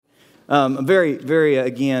I'm very, very,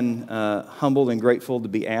 again, humbled and grateful to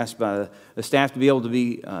be asked by the staff to be able to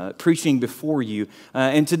be preaching before you.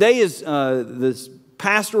 And today is this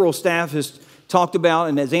pastoral staff has talked about,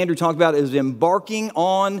 and as Andrew talked about, is embarking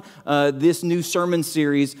on this new sermon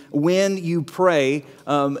series, When You Pray.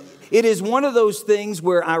 It is one of those things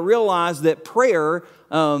where I realize that prayer,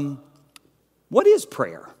 what is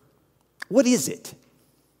prayer? What is it?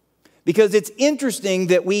 Because it's interesting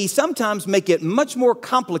that we sometimes make it much more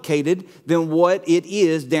complicated than what it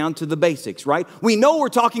is down to the basics, right? We know we're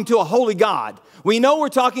talking to a holy God. We know we're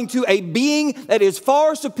talking to a being that is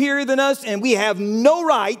far superior than us, and we have no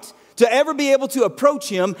right to ever be able to approach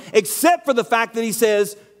him except for the fact that he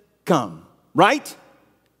says, come, right?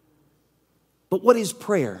 But what is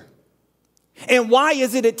prayer? And why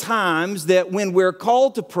is it at times that when we're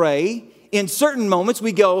called to pray, in certain moments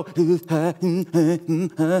we go, and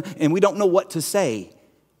we don't know what to say?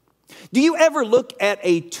 Do you ever look at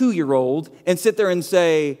a 2-year-old and sit there and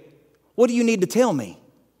say, what do you need to tell me?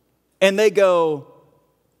 And they go,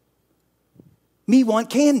 me want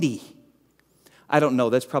candy. I don't know,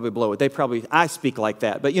 that's probably below it. I speak like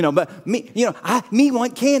that, but me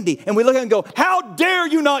want candy. And we look at it and go, how dare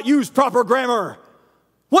you not use proper grammar?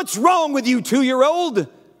 What's wrong with you, 2-year-old?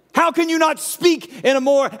 How can you not speak in a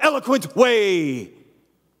more eloquent way?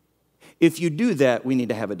 If you do that, we need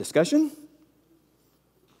to have a discussion,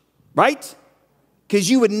 right? Because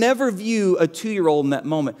you would never view a 2-year-old in that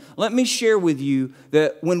moment. Let me share with you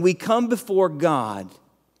that when we come before God,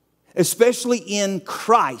 especially in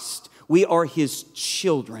Christ, we are his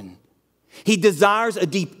children. He desires a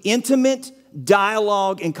deep, intimate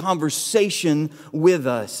dialogue and conversation with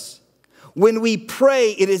us. When we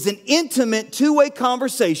pray, it is an intimate two-way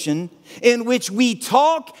conversation in which we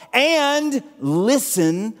talk and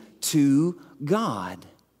listen to God.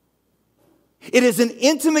 It is an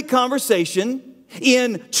intimate conversation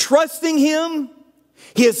in trusting him,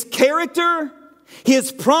 his character,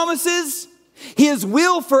 his promises, his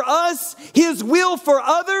will for us, his will for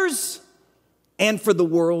others, and for the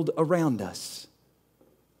world around us.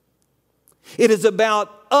 It is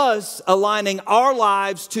about us aligning our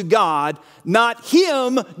lives to God, not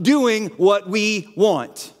him doing what we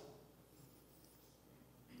want.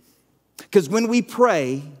 Because when we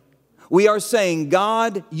pray, we are saying,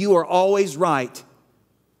 God, you are always right.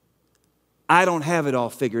 I don't have it all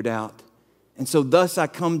figured out. And so thus I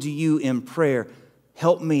come to you in prayer.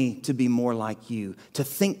 Help me to be more like you, to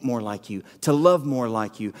think more like you, to love more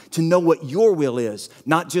like you, to know what your will is,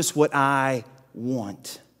 not just what I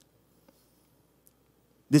want.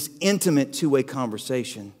 This intimate two-way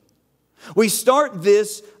conversation. We start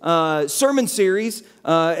this sermon series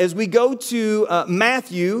as we go to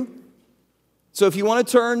Matthew. So if you want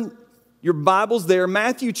to turn your Bibles there,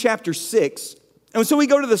 Matthew chapter 6. And so we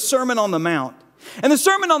go to the Sermon on the Mount. And the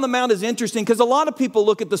Sermon on the Mount is interesting because a lot of people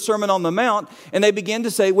look at the Sermon on the Mount and they begin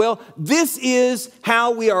to say, well, this is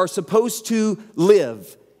how we are supposed to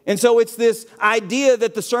live. And so it's this idea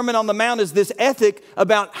that the Sermon on the Mount is this ethic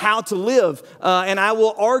about how to live. And I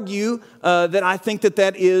will argue that I think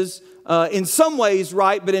that is in some ways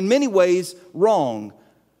right, but in many ways wrong.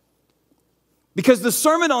 Because the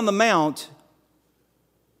Sermon on the Mount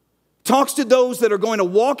talks to those that are going to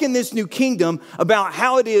walk in this new kingdom about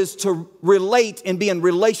how it is to relate and be in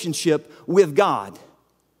relationship with God.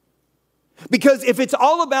 Because if it's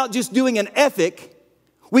all about just doing an ethic,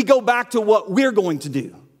 we go back to what we're going to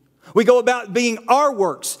do. We go about being our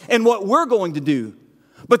works and what we're going to do.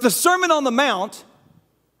 But the Sermon on the Mount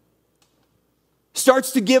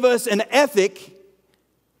starts to give us an ethic.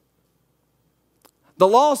 The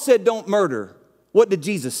law said don't murder. What did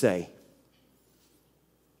Jesus say?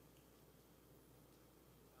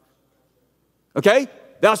 Okay?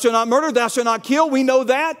 Thou shalt not murder, thou shalt not kill. We know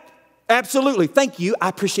that. Absolutely. Thank you. I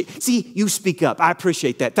appreciate. See, you speak up. I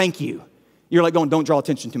appreciate that. Thank you. You're like going, don't draw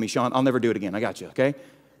attention to me, Shaun. I'll never do it again. I got you, okay?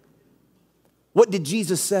 What did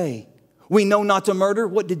Jesus say? We know not to murder.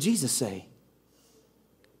 What did Jesus say?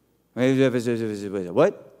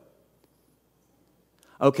 What?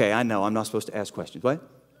 Okay, I know. I'm not supposed to ask questions. What?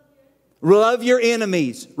 Love your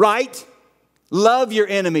enemies, right? Love your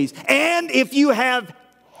enemies. And if you have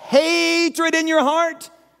hatred in your heart,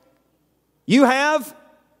 you've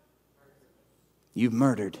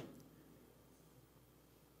murdered.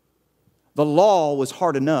 The law was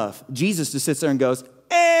hard enough. Jesus just sits there and goes,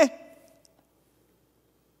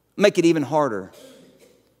 make it even harder.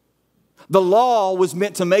 The law was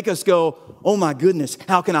meant to make us go, oh my goodness,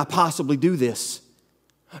 how can I possibly do this?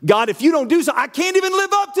 God, if you don't do so, I can't even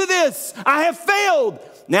live up to this. I have failed.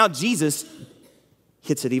 Now Jesus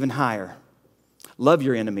hits it even higher. Love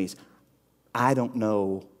your enemies. I don't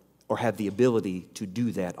know or have the ability to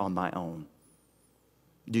do that on my own.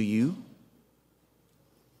 Do you?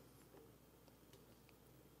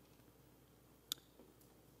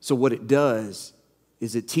 So what it does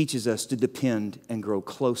is it teaches us to depend and grow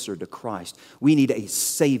closer to Christ. We need a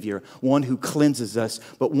Savior, one who cleanses us,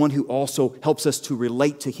 but one who also helps us to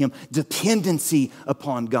relate to Him. Dependency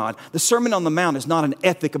upon God. The Sermon on the Mount is not an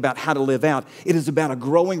ethic about how to live out. It is about a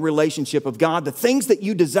growing relationship of God. The things that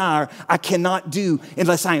you desire, I cannot do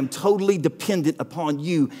unless I am totally dependent upon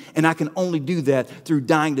you. And I can only do that through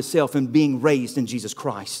dying to self and being raised in Jesus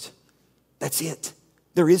Christ. That's it.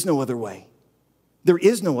 There is no other way. There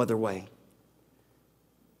is no other way.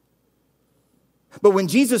 But when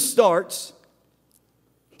Jesus starts,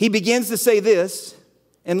 He begins to say this,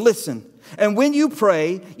 and listen. And when you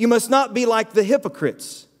pray, you must not be like the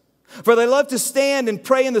hypocrites, for they love to stand and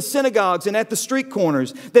pray in the synagogues and at the street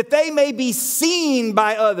corners, that they may be seen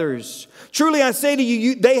by others. Truly I say to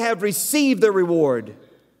you, they have received their reward.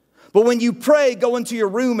 But when you pray, go into your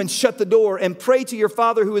room and shut the door and pray to your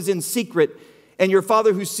Father who is in secret, and your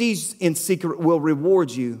Father who sees in secret will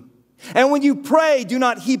reward you. And when you pray, do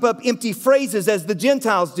not heap up empty phrases as the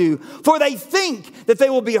Gentiles do, for they think that they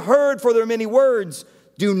will be heard for their many words.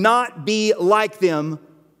 Do not be like them,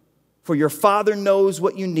 for your Father knows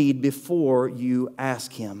what you need before you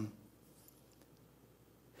ask Him.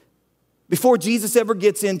 Before Jesus ever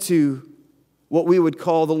gets into what we would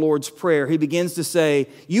call the Lord's Prayer, He begins to say,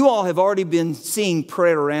 you all have already been seeing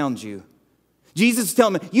prayer around you. Jesus is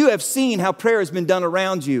telling me, you have seen how prayer has been done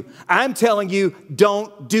around you. I'm telling you,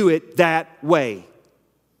 don't do it that way.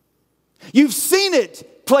 You've seen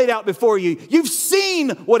it played out before you. You've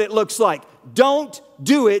seen what it looks like. Don't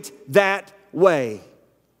do it that way.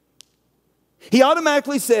 He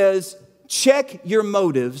automatically says, check your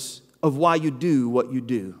motives of why you do what you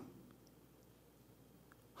do.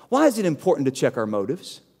 Why is it important to check our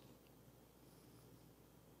motives?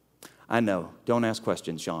 I know. Don't ask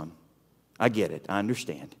questions, Shaun. I get it. I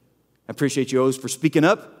understand. I appreciate you always for speaking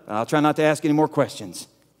up. I'll try not to ask any more questions.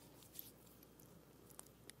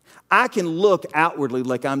 I can look outwardly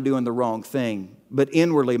like I'm doing the wrong thing, but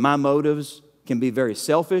inwardly my motives can be very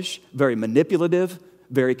selfish, very manipulative,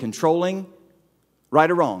 very controlling, right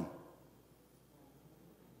or wrong.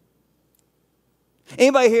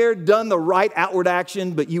 Anybody here done the right outward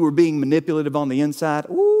action, but you were being manipulative on the inside?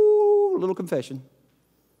 Ooh, a little confession.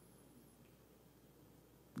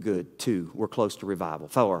 Good. 2. We're close to revival.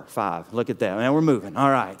 4, 5. Look at that. Now we're moving. All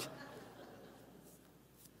right.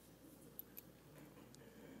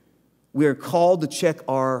 We are called to check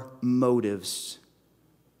our motives,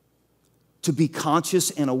 to be conscious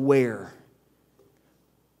and aware.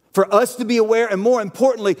 For us to be aware, and more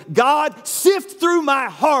importantly, God, sift through my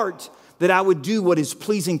heart that I would do what is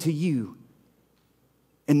pleasing to you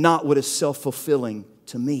and not what is self-fulfilling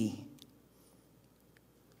to me.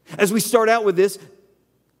 As we start out with this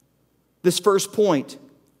first point,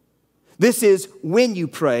 this is when you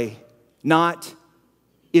pray, not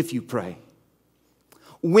if you pray.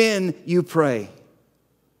 When you pray.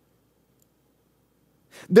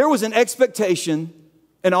 There was an expectation,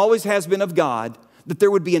 and always has been of God, that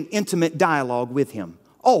there would be an intimate dialogue with Him.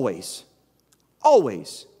 Always.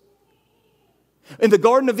 Always. In the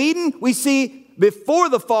Garden of Eden, we see before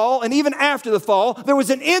the fall and even after the fall, there was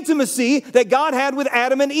an intimacy that God had with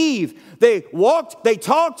Adam and Eve. They walked, they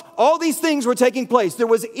talked, all these things were taking place. There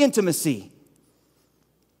was intimacy.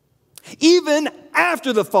 Even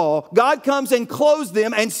after the fall, God comes and clothes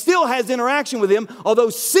them and still has interaction with them, although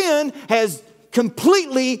sin has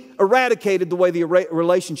completely eradicated the way the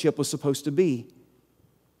relationship was supposed to be.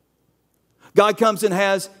 God comes and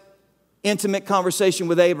has intimate conversation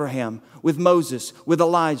with Abraham, with Moses, with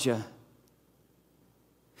Elijah.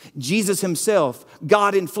 Jesus Himself,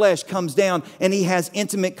 God in flesh, comes down and He has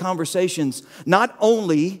intimate conversations, not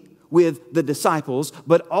only with the disciples,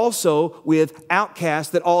 but also with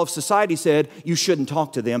outcasts that all of society said you shouldn't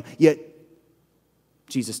talk to them, yet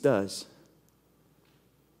Jesus does.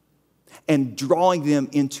 And drawing them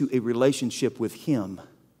into a relationship with Him.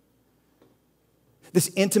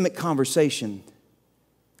 This intimate conversation,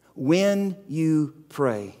 when you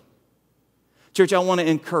pray. Church, I want to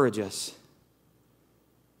encourage us.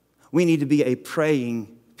 We need to be a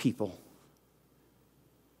praying people.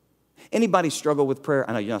 Anybody struggle with prayer?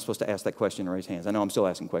 I know you're not supposed to ask that question and raise hands. I know I'm still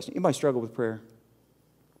asking questions. Anybody struggle with prayer?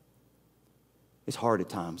 It's hard at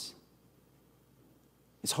times.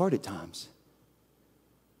 It's hard at times.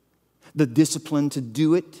 The discipline to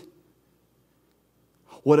do it.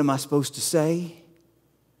 What am I supposed to say?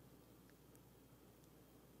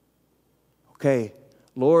 Okay,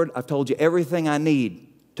 Lord, I've told you everything I need.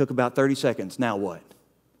 Took about 30 seconds. Now what?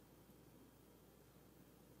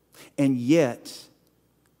 And yet,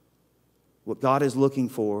 what God is looking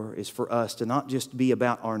for is for us to not just be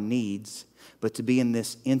about our needs, but to be in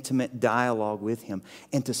this intimate dialogue with Him.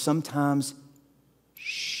 And to sometimes,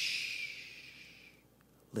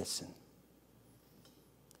 listen.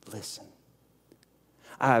 Listen.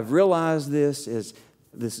 I've realized this as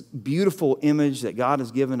this beautiful image that God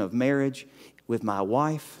has given of marriage with my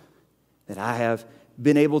wife that I have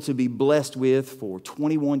been able to be blessed with for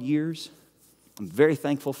 21 years. I'm very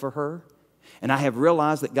thankful for her. And I have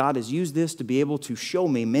realized that God has used this to be able to show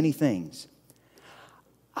me many things.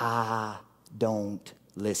 I don't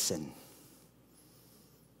listen.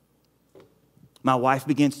 My wife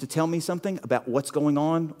begins to tell me something about what's going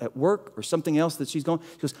on at work or something else that she's going.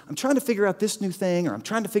 She goes, I'm trying to figure out this new thing, or I'm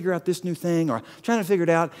trying to figure out this new thing, or I'm trying to figure it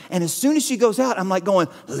out. And as soon as she goes out, I'm like going,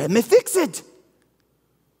 let me fix it.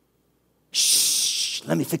 Shh,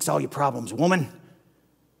 let me fix all your problems, woman.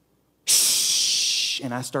 Shh.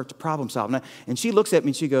 And I start to problem solve. And she looks at me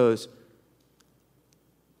and she goes,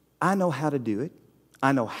 I know how to do it.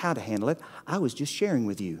 I know how to handle it. I was just sharing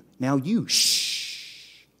with you. Now you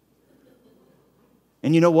shh.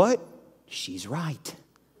 And you know what? She's right.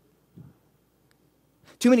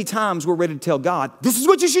 Too many times we're ready to tell God, this is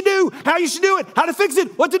what you should do, how you should do it, how to fix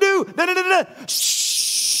it, what to do. Da, da, da, da.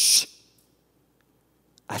 Shh.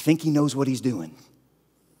 I think He knows what He's doing.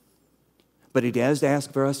 But He does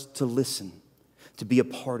ask for us to listen, to be a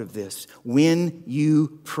part of this. When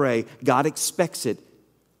you pray, God expects it.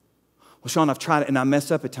 Well, Shaun, I've tried it and I mess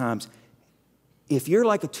up at times. If you're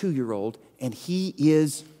like a 2-year-old and He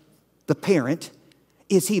is the parent,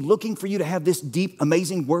 is He looking for you to have this deep,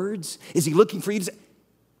 amazing words? Is He looking for you to say,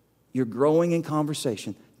 you're growing in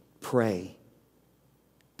conversation. Pray.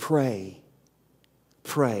 Pray.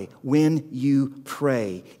 Pray. When you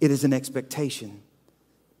pray, it is an expectation.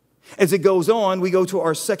 As it goes on, we go to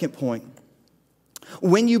our second point.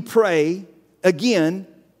 When you pray, again,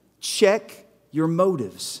 check your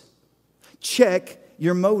motives. Check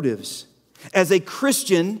your motives. As a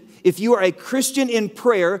Christian, if you are a Christian in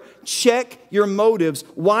prayer, check your motives.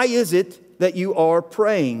 Why is it that you are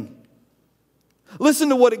praying? Listen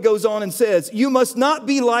to what it goes on and says. You must not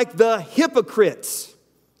be like the hypocrites.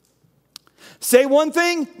 Say one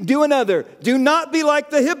thing, do another. Do not be like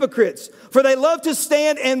the hypocrites, for they love to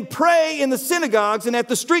stand and pray in the synagogues and at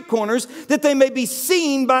the street corners, that they may be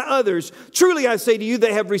seen by others. Truly, I say to you,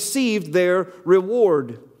 they have received their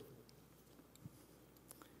reward.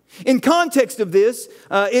 In context of this,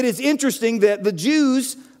 it is interesting that the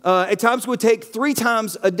Jews at times would take 3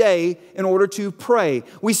 times a day in order to pray.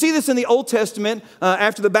 We see this in the Old Testament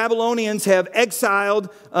after the Babylonians have exiled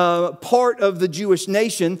part of the Jewish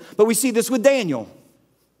nation, but we see this with Daniel,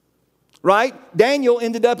 right? Daniel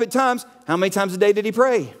ended up at times, how many times a day did he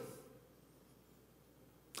pray?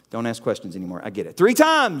 Don't ask questions anymore, I get it. 3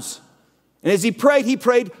 times. And as he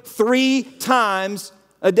prayed 3 times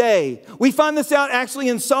a day. We find this out actually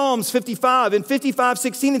in Psalms 55. In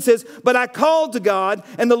 55:16 it says, but I called to God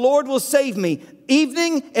and the Lord will save me.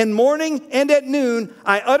 Evening and morning and at noon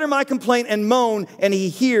I utter my complaint and moan and He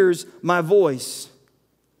hears my voice.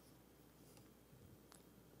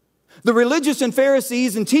 The religious and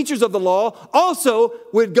Pharisees and teachers of the law also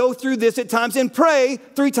would go through this at times and pray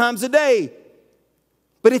 3 times a day.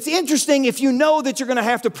 But it's interesting, if you know that you're going to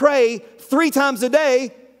have to pray 3 times a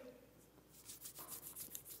day,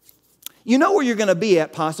 you know where you're going to be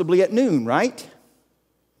at possibly at noon, right?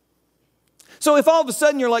 So if all of a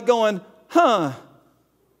sudden you're like going, I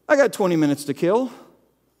got 20 minutes to kill.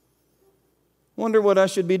 Wonder what I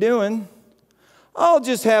should be doing. I'll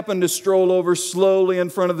just happen to stroll over slowly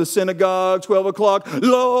in front of the synagogue, 12 o'clock.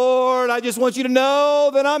 Lord, I just want you to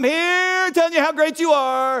know that I'm here telling you how great you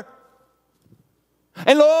are.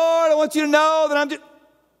 And Lord, I want you to know that I'm just...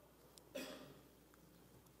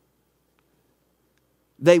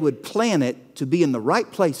 They would plan it to be in the right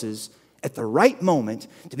places at the right moment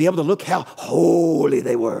to be able to look how holy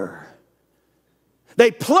they were.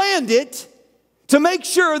 They planned it to make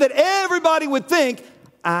sure that everybody would think,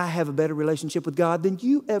 I have a better relationship with God than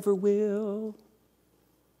you ever will.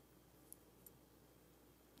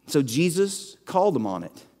 So Jesus called them on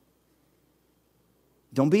it.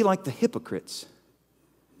 Don't be like the hypocrites.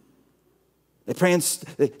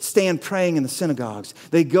 They stand praying in the synagogues.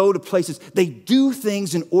 They go to places. They do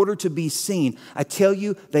things in order to be seen. I tell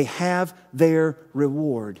you, they have their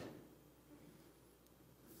reward.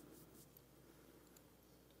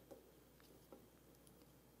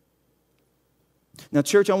 Now,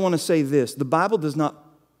 church, I want to say this. The Bible does not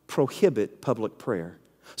prohibit public prayer.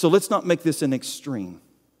 So let's not make this an extreme.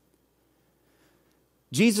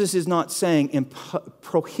 Jesus is not saying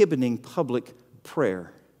prohibiting public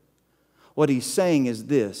prayer. What he's saying is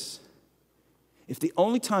this: if the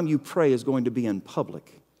only time you pray is going to be in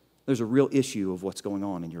public, there's a real issue of what's going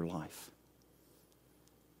on in your life.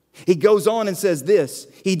 He goes on and says this.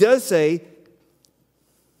 He does say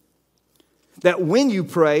that when you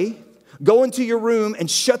pray, go into your room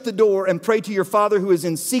and shut the door and pray to your Father who is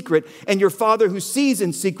in secret, and your Father who sees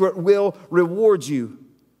in secret will reward you.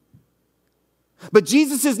 But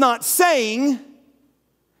Jesus is not saying,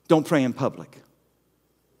 don't pray in public.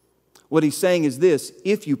 What he's saying is this: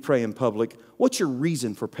 if you pray in public, what's your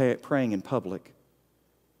reason for praying in public?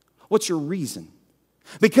 What's your reason?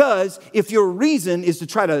 Because if your reason is to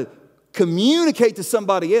try to communicate to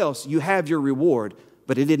somebody else, you have your reward,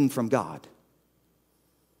 but it isn't from God.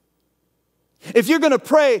 If you're going to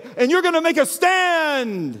pray and you're going to make a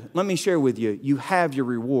stand, let me share with you, you have your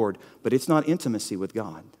reward, but it's not intimacy with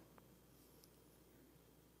God.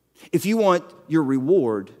 If you want your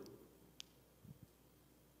reward,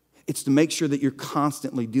 it's to make sure that you're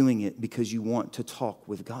constantly doing it because you want to talk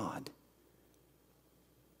with God.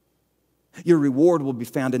 Your reward will be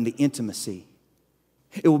found in the intimacy.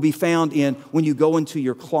 It will be found in when you go into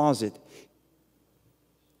your closet.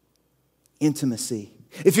 Intimacy.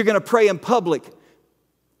 If you're going to pray in public,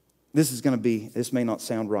 this may not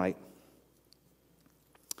sound right.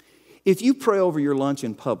 If you pray over your lunch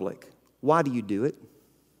in public, why do you do it?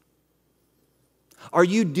 Are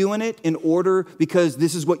you doing it in order because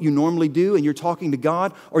this is what you normally do and you're talking to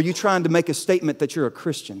God? Or are you trying to make a statement that you're a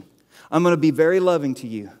Christian? I'm going to be very loving to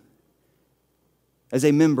you as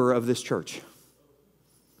a member of this church.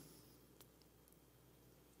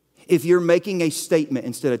 If you're making a statement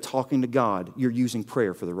instead of talking to God, you're using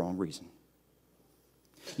prayer for the wrong reason.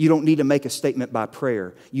 You don't need to make a statement by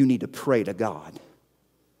prayer. You need to pray to God.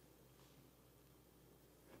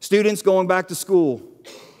 Students going back to school,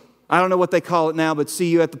 I don't know what they call it now, but see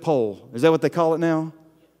you at the pole. Is that what they call it now?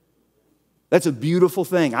 That's a beautiful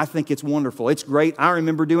thing. I think it's wonderful. It's great. I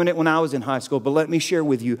remember doing it when I was in high school, but let me share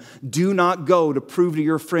with you. Do not go to prove to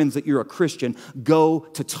your friends that you're a Christian. Go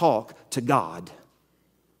to talk to God.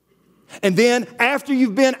 And then after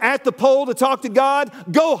you've been at the pole to talk to God,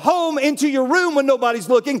 go home into your room when nobody's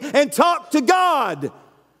looking and talk to God.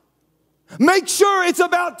 Make sure it's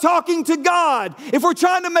about talking to God. If we're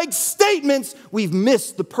trying to make statements, we've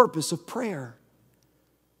missed the purpose of prayer.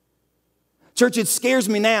 Church, it scares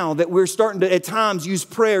me now that we're starting to at times use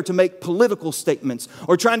prayer to make political statements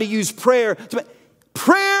or trying to use prayer to make...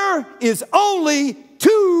 Prayer is only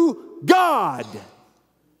to God.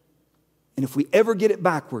 And if we ever get it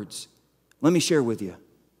backwards, let me share with you,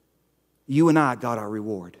 you and I got our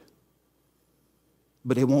reward.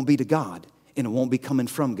 But it won't be to God, and it won't be coming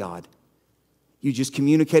from God. You just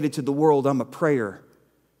communicated to the world, I'm a prayer.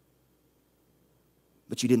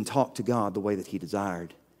 But you didn't talk to God the way that He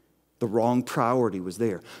desired. The wrong priority was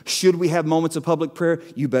there. Should we have moments of public prayer?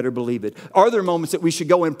 You better believe it. Are there moments that we should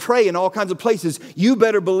go and pray in all kinds of places? You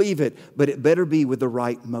better believe it. But it better be with the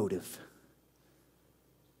right motive.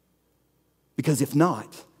 Because if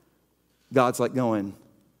not, God's like going,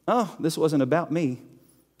 oh, this wasn't about me.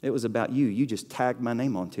 It was about you. You just tagged my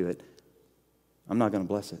name onto it. I'm not going to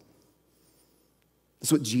bless it.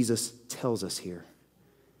 That's what Jesus tells us here.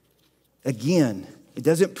 Again, it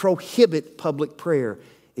doesn't prohibit public prayer.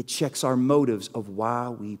 It checks our motives of why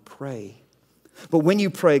we pray. But when you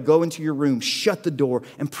pray, go into your room, shut the door,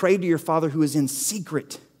 and pray to your Father who is in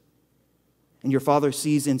secret. And your Father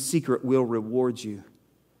sees in secret will reward you.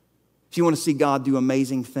 If you want to see God do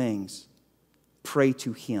amazing things, pray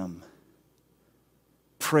to Him.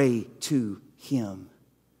 Pray to Him.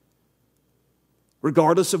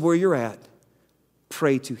 Regardless of where you're at,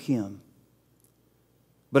 pray to Him.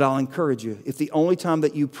 But I'll encourage you, if the only time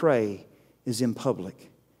that you pray is in public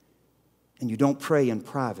and you don't pray in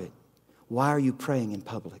private, why are you praying in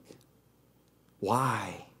public?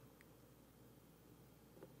 Why?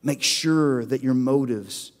 Make sure that your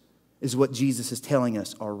motives is what Jesus is telling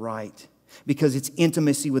us are right, because it's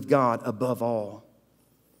intimacy with God above all.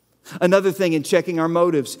 Another thing in checking our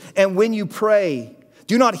motives, and when you pray,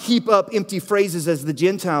 do not heap up empty phrases as the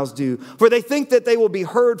Gentiles do, for they think that they will be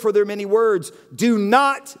heard for their many words. Do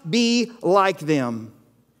not be like them.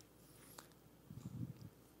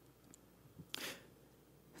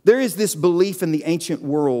 There is this belief in the ancient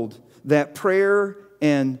world that prayer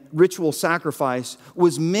and ritual sacrifice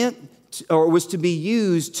was to be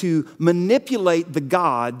used to manipulate the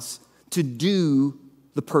gods to do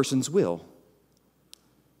the person's will.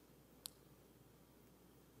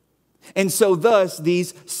 And so thus,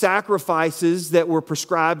 these sacrifices that were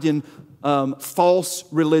prescribed in false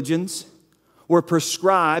religions were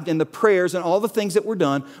prescribed and the prayers and all the things that were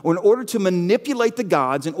done were in order to manipulate the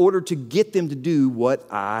gods, in order to get them to do what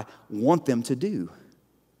I want them to do.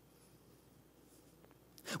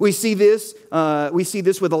 We see this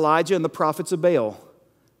with Elijah and the prophets of Baal.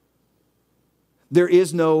 There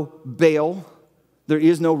is no Baal. There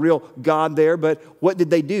is no real God there, but what did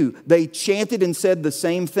they do? They chanted and said the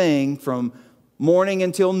same thing from morning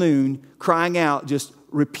until noon, crying out, just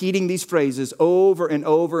repeating these phrases over and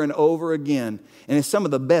over and over again. And it's some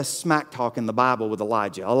of the best smack talk in the Bible with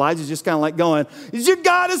Elijah. Elijah's just kind of like going, is your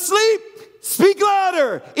God asleep? Speak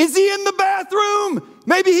louder. Is he in the bathroom?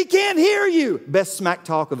 Maybe he can't hear you. Best smack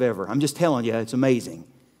talk of ever. I'm just telling you, it's amazing.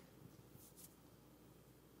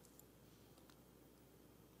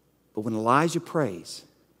 But when Elijah prays,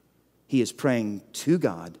 he is praying to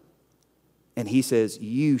God, and he says,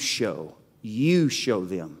 you show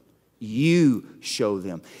them. You show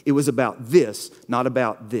them. It was about this, not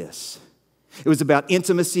about this. It was about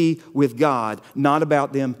intimacy with God, not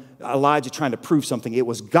about them, Elijah trying to prove something. It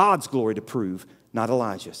was God's glory to prove, not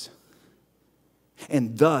Elijah's.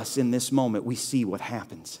 And thus, in this moment, we see what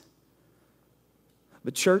happens.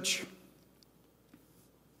 But church,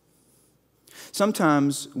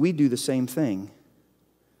 sometimes we do the same thing.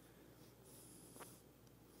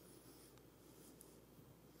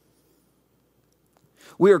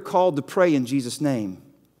 We are called to pray in Jesus' name.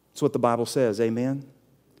 That's what the Bible says. Amen?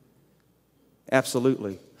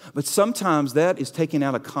 Absolutely. But sometimes that is taken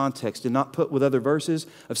out of context and not put with other verses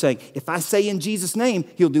of saying, if I say in Jesus' name,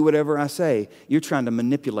 he'll do whatever I say. You're trying to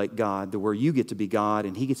manipulate God to where you get to be God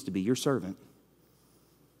and he gets to be your servant.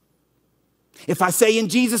 If I say in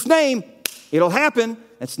Jesus' name, it'll happen.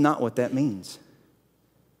 That's not what that means.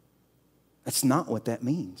 That's not what that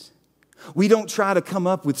means. We don't try to come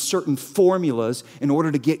up with certain formulas in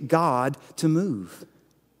order to get God to move.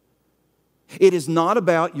 It is not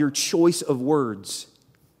about your choice of words.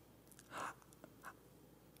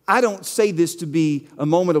 I don't say this to be a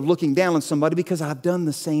moment of looking down on somebody because I've done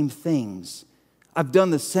the same things. I've done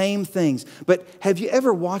the same things. But have you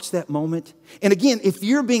ever watched that moment? And again, if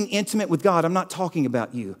you're being intimate with God, I'm not talking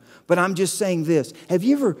about you, but I'm just saying this. Have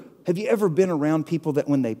you ever been around people that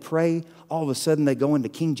when they pray, all of a sudden they go into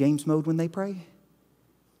King James mode when they pray?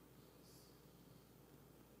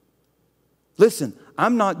 Listen,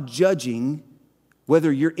 I'm not judging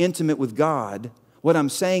whether you're intimate with God. What I'm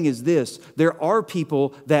saying is this: there are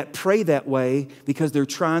people that pray that way because they're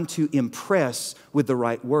trying to impress with the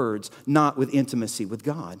right words, not with intimacy with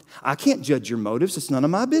God. I can't judge your motives. It's none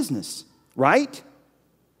of my business, right?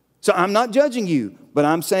 So I'm not judging you, but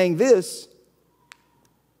I'm saying this.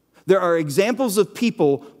 There are examples of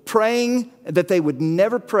people praying that they would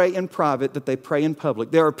never pray in private, that they pray in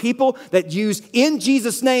public. There are people that use in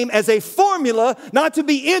Jesus' name as a formula, not to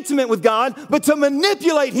be intimate with God, but to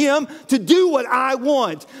manipulate him to do what I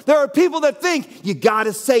want. There are people that think you got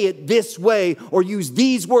to say it this way or use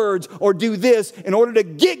these words or do this in order to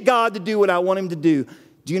get God to do what I want him to do.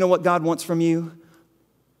 Do you know what God wants from you?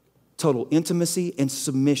 Total intimacy and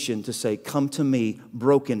submission to say, come to me,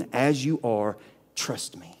 broken as you are,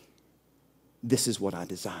 trust me. This is what I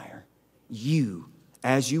desire. You,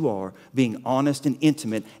 as you are, being honest and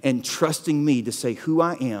intimate and trusting me to say who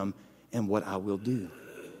I am and what I will do.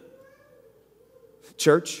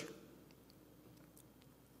 Church,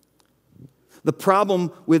 the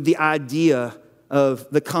problem with the idea of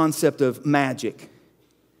the concept of magic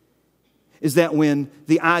is that when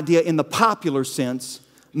the idea in the popular sense,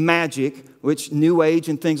 magic, which New Age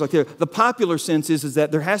and things like that, the popular sense is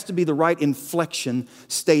that there has to be the right inflection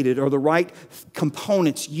stated or the right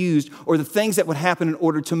components used or the things that would happen in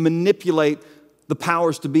order to manipulate the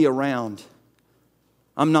powers to be around.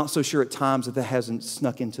 I'm not so sure at times that hasn't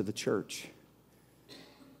snuck into the church.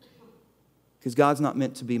 Because God's not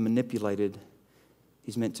meant to be manipulated.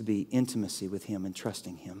 He's meant to be intimacy with him and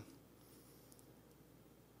trusting him.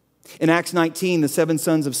 In Acts 19, the 7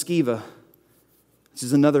 sons of Sceva, this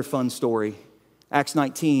is another fun story. Acts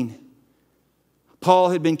 19.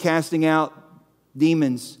 Paul had been casting out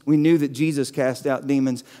demons. We knew that Jesus cast out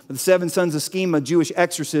demons. But the 7 sons of Sceva, Jewish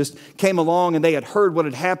exorcists, came along and they had heard what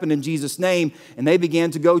had happened in Jesus' name. And they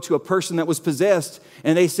began to go to a person that was possessed.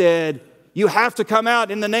 And they said, you have to come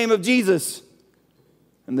out in the name of Jesus.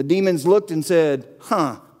 And the demons looked and said,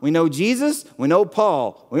 we know Jesus, we know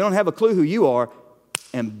Paul. We don't have a clue who you are.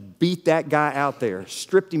 And beat that guy out there,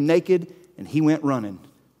 stripped him naked, and he went running.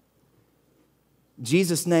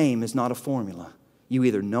 Jesus' name is not a formula. You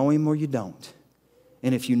either know him or you don't.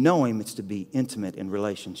 And if you know him, it's to be intimate in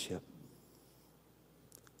relationship.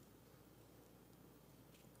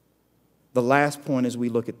 The last point as we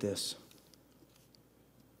look at this.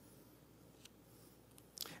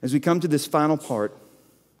 As we come to this final part,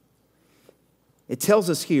 it tells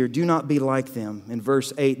us here, do not be like them in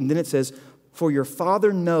verse 8. And then it says, for your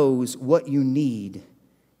Father knows what you need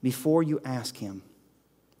before you ask Him.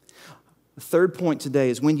 The third point today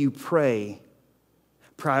is when you pray,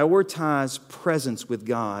 prioritize presence with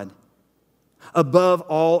God. Above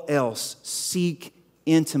all else, seek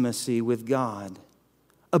intimacy with God.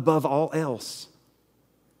 Above all else.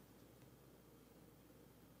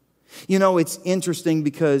 You know, it's interesting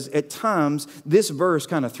because at times this verse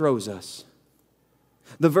kind of throws us.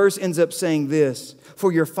 The verse ends up saying this,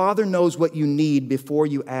 for your Father knows what you need before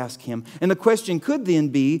you ask Him. And the question could then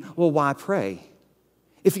be, well, why pray?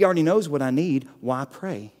 If He already knows what I need, why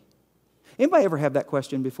pray? Anybody ever have that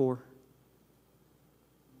question before?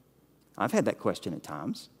 I've had that question at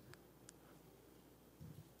times.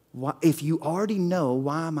 Why, if you already know,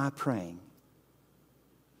 why am I praying?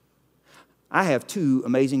 I have two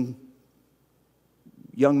amazing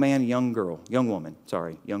young man and young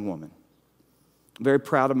woman. Very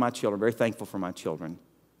proud of my children, very thankful for my children.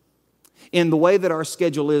 In the way that our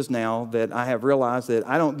schedule is now, that I have realized that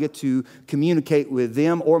I don't get to communicate with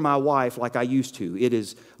them or my wife like I used to. It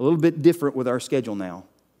is a little bit different with our schedule now.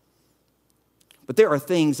 But there are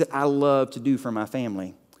things that I love to do for my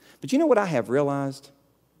family. But you know what I have realized?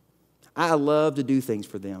 I love to do things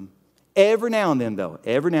for them. Every now and then,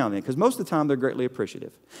 because most of the time they're greatly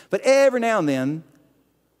appreciative. But every now and then,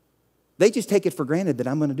 they just take it for granted that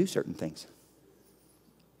I'm going to do certain things.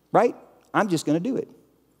 Right? I'm just going to do it.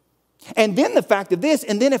 And then the fact of this,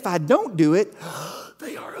 and then if I don't do it,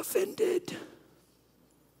 they are offended.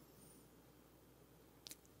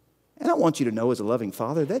 And I want you to know as a loving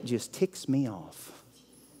father, that just ticks me off.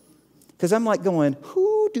 Because I'm like going,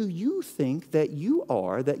 who do you think that you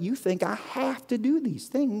are that you think I have to do these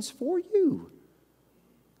things for you?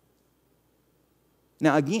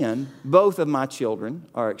 Now again, both of my children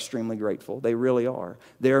are extremely grateful. They really are.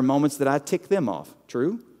 There are moments that I tick them off.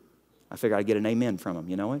 True? I figure I'd get an amen from them,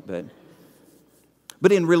 you know it?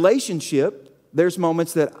 But in relationship, there's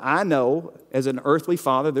moments that I know as an earthly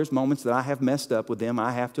father, there's moments that I have messed up with them.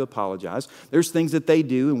 I have to apologize. There's things that they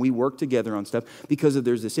do, and we work together on stuff because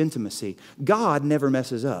there's this intimacy. God never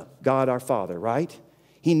messes up. God, our Father, right?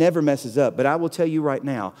 He never messes up. But I will tell you right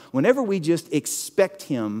now, whenever we just expect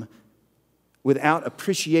Him without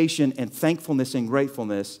appreciation and thankfulness and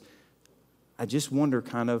gratefulness, I just wonder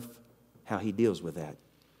kind of how He deals with that.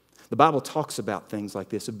 The Bible talks about things like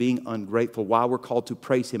this, of being ungrateful, why we're called to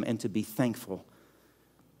praise Him and to be thankful.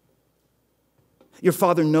 Your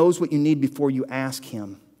Father knows what you need before you ask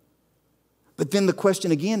Him. But then the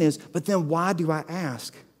question again is, but then why do I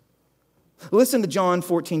ask? Listen to John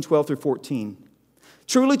 14:12-14.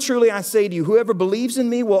 Truly, truly, I say to you, whoever believes in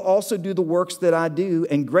me will also do the works that I do,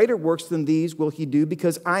 and greater works than these will he do,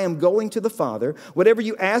 because I am going to the Father. Whatever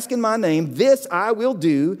you ask in my name, this I will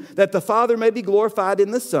do, that the Father may be glorified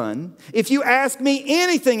in the Son. If you ask me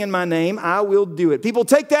anything in my name, I will do it. People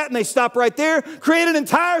take that and they stop right there, create an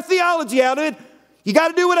entire theology out of it. You got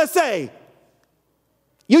to do what I say.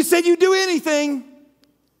 You said you do anything.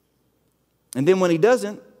 And then when He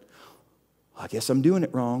doesn't, I guess I'm doing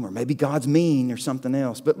it wrong, or maybe God's mean or something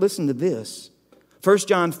else. But listen to this. 1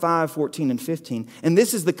 John 5:14-15. And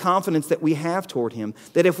this is the confidence that we have toward Him,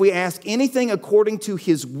 that if we ask anything according to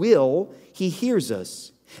His will, He hears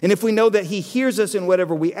us. And if we know that He hears us in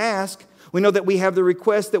whatever we ask, we know that we have the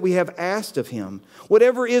request that we have asked of Him.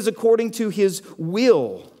 Whatever is according to His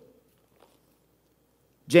will.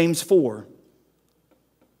 James 4.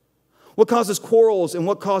 What causes quarrels and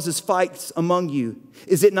what causes fights among you?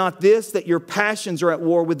 Is it not this, that your passions are at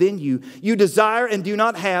war within you? You desire and do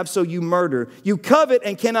not have, so you murder. You covet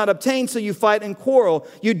and cannot obtain, so you fight and quarrel.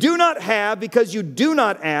 You do not have because you do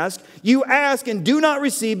not ask. You ask and do not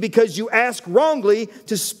receive because you ask wrongly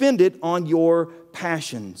to spend it on your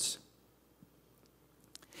passions.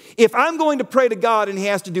 If I'm going to pray to God and He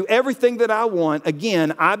has to do everything that I want,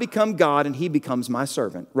 again, I become God and He becomes my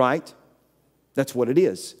servant, right? That's what it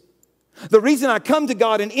is. The reason I come to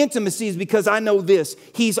God in intimacy is because I know this.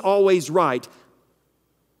 He's always right.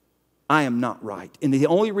 I am not right. And the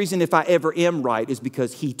only reason if I ever am right is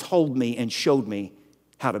because He told me and showed me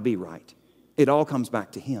how to be right. It all comes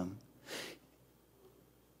back to Him.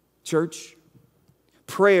 Church,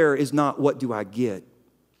 prayer is not what do I get.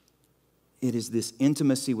 It is this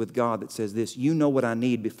intimacy with God that says this, you know what I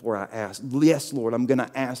need before I ask. Yes, Lord, I'm going to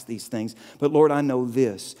ask these things. But Lord, I know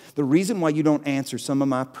this. The reason why you don't answer some of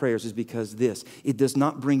my prayers is because this. It does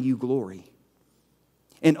not bring you glory.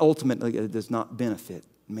 And ultimately, it does not benefit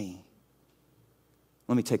me.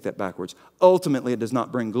 Let me take that backwards. Ultimately, it does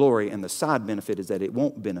not bring glory. And the side benefit is that it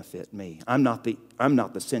won't benefit me. I'm not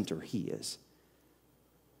the center. He is.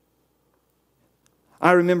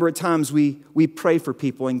 I remember at times we pray for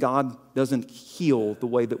people and God doesn't heal the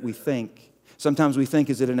way that we think. Sometimes we think,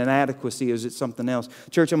 is it an inadequacy? Is it something else?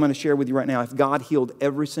 Church, I'm going to share with you right now, if God healed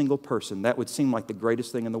every single person, that would seem like the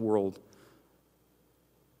greatest thing in the world.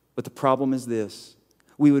 But the problem is this.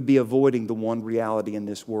 We would be avoiding the one reality in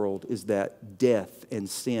this world, is that death and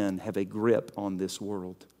sin have a grip on this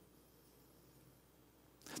world.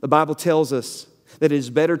 The Bible tells us that it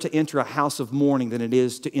is better to enter a house of mourning than it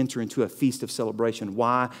is to enter into a feast of celebration.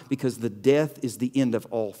 Why? Because the death is the end of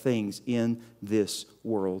all things in this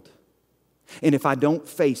world. And if I don't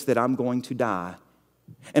face that I'm going to die,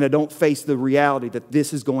 and I don't face the reality that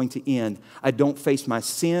this is going to end, I don't face my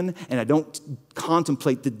sin, and I don't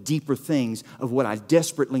contemplate the deeper things of what I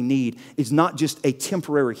desperately need, is not just a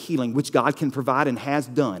temporary healing, which God can provide and has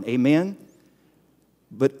done. Amen?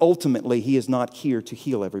 But ultimately, He is not here to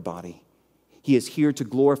heal everybody. He is here to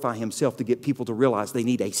glorify Himself, to get people to realize they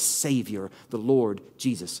need a Savior, the Lord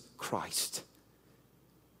Jesus Christ.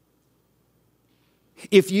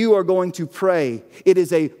 If you are going to pray, it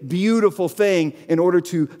is a beautiful thing in order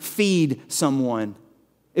to feed someone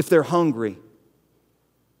if they're hungry.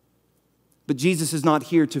 But Jesus is not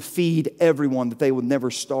here to feed everyone, that they will never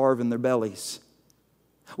starve in their bellies.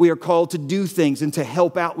 We are called to do things and to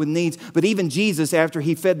help out with needs. But even Jesus, after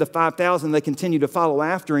He fed the 5,000, they continued to follow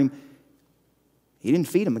after Him. He didn't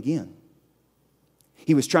feed them again.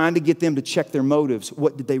 He was trying to get them to check their motives.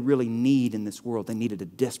 What did they really need in this world? They needed a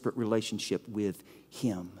desperate relationship with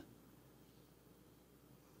Him.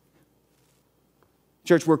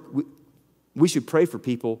 Church, we should pray for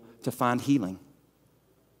people to find healing.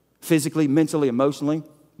 Physically, mentally, emotionally,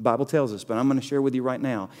 the Bible tells us, but I'm going to share with you right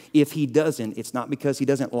now. If He doesn't, it's not because He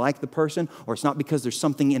doesn't like the person, or it's not because there's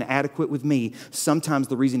something inadequate with me. Sometimes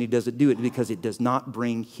the reason He doesn't do it is because it does not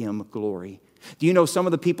bring Him glory. Do you know some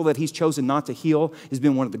of the people that He's chosen not to heal has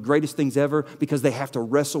been one of the greatest things ever because they have to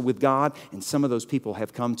wrestle with God, and some of those people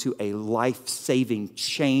have come to a life-saving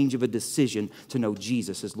change of a decision to know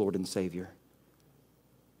Jesus as Lord and Savior.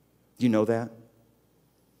 Do you know that?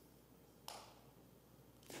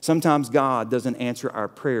 Sometimes God doesn't answer our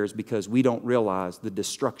prayers because we don't realize the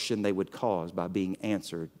destruction they would cause by being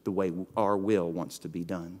answered the way our will wants to be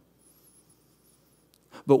done.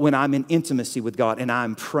 But when I'm in intimacy with God and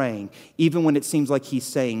I'm praying, even when it seems like He's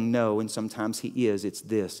saying no, and sometimes He is, it's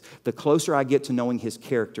this. The closer I get to knowing His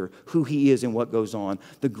character, who He is and what goes on,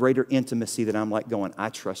 the greater intimacy that I'm like going, I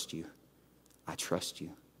trust You. I trust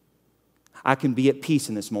You. I can be at peace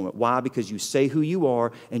in this moment. Why? Because You say who You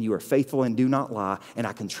are and You are faithful and do not lie, and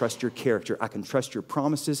I can trust Your character. I can trust Your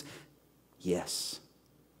promises. Yes.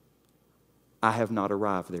 I have not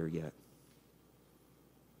arrived there yet.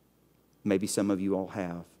 Maybe some of you all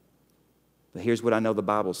have. But here's what I know the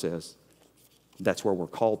Bible says. That's where we're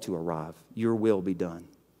called to arrive. Your will be done.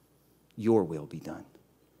 Your will be done.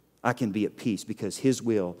 I can be at peace because His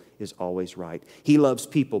will is always right. He loves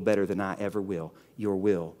people better than I ever will. Your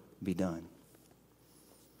will be done.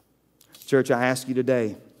 Church, I ask you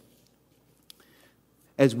today,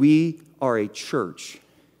 as we are a church,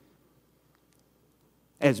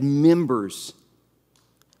 as members,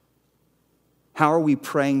 how are we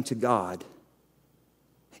praying to God?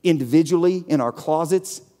 Individually in our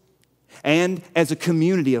closets and as a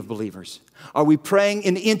community of believers. Are we praying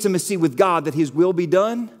in intimacy with God that His will be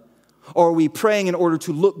done? Or are we praying in order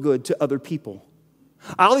to look good to other people?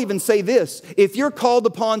 I'll even say this. If you're called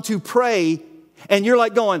upon to pray and you're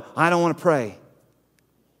like going, I don't want to pray.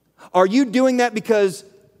 Are you doing that because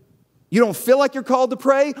you don't feel like you're called to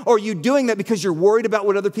pray? Or are you doing that because you're worried about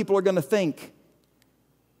what other people are going to think?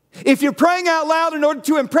 If you're praying out loud in order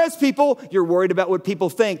to impress people, you're worried about what people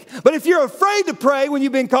think. But if you're afraid to pray when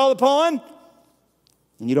you've been called upon,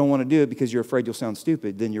 and you don't want to do it because you're afraid you'll sound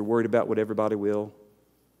stupid, then you're worried about what everybody will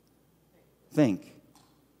think.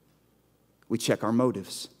 We check our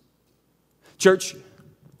motives. Church,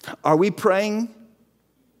 are we praying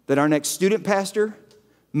that our next student pastor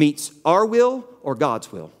meets our will or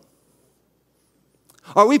God's will?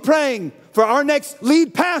 Are we praying for our next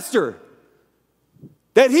lead pastor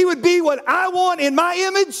that he would be what I want in my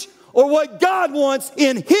image or what God wants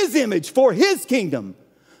in His image for His kingdom?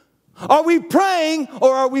 Are we praying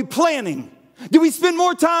or are we planning? Do we spend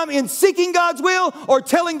more time in seeking God's will or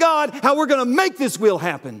telling God how we're going to make this will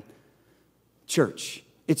happen? Church,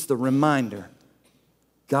 it's the reminder.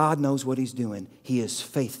 God knows what He's doing. He is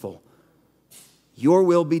faithful. Your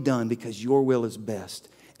will be done because Your will is best.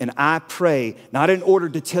 And I pray, not in order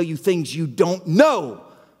to tell you things you don't know,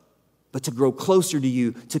 but to grow closer to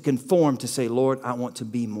You, to conform, to say, Lord, I want to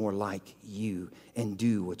be more like You and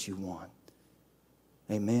do what You want.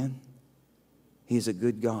 Amen? He is a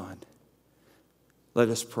good God. Let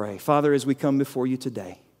us pray. Father, as we come before you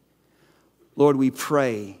today, Lord, we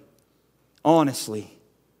pray honestly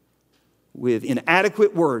with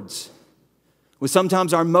inadequate words, with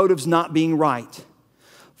sometimes our motives not being right.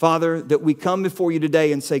 Father, that we come before you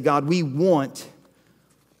today and say, God, we want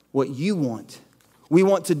what you want. We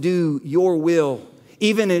want to do your will,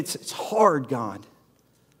 even if it's hard, God.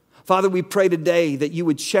 Father, we pray today that you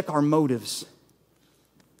would check our motives.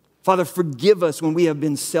 Father, forgive us when we have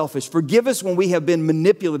been selfish. Forgive us when we have been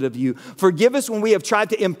manipulative of you. Forgive us when we have tried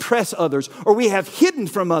to impress others or we have hidden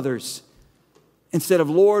from others instead of,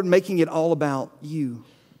 Lord, making it all about you.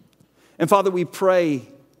 And Father, we pray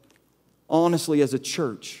honestly as a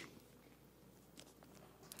church.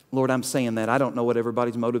 Lord, I'm saying that. I don't know what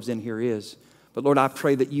everybody's motives in here is. But Lord, I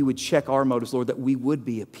pray that you would check our motives, Lord, that we would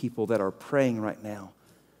be a people that are praying right now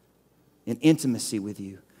in intimacy with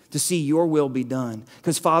you, to see your will be done.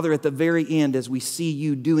 Because Father, at the very end, as we see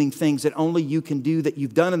you doing things that only you can do, that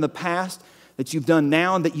you've done in the past, that you've done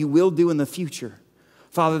now, and that you will do in the future,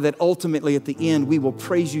 Father, that ultimately at the end, we will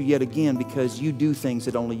praise you yet again because you do things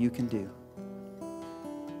that only you can do.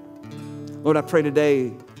 Lord, I pray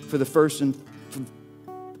today for the person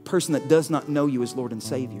that does not know you as Lord and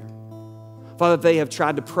Savior. Father, they have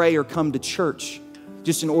tried to pray or come to church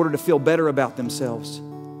just in order to feel better about themselves.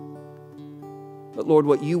 But Lord,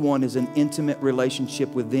 what you want is an intimate relationship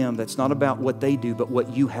with them that's not about what they do, but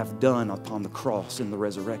what you have done upon the cross and the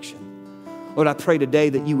resurrection. Lord, I pray today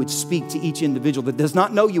that you would speak to each individual that does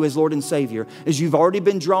not know you as Lord and Savior, as you've already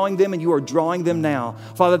been drawing them and you are drawing them now.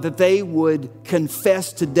 Father, that they would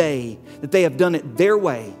confess today that they have done it their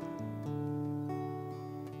way.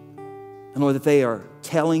 And Lord, that they are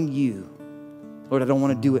telling you, Lord, I don't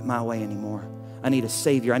want to do it my way anymore. I need a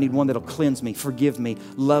Savior. I need one that'll cleanse me, forgive me,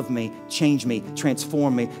 love me, change me,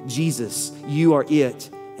 transform me. Jesus, you are it.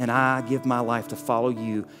 And I give my life to follow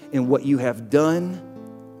you in what you have done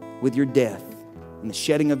with your death and the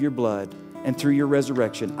shedding of your blood and through your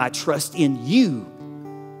resurrection. I trust in you,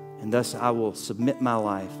 and thus I will submit my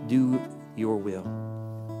life, do your will.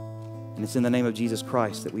 And it's in the name of Jesus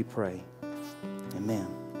Christ that we pray.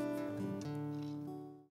 Amen.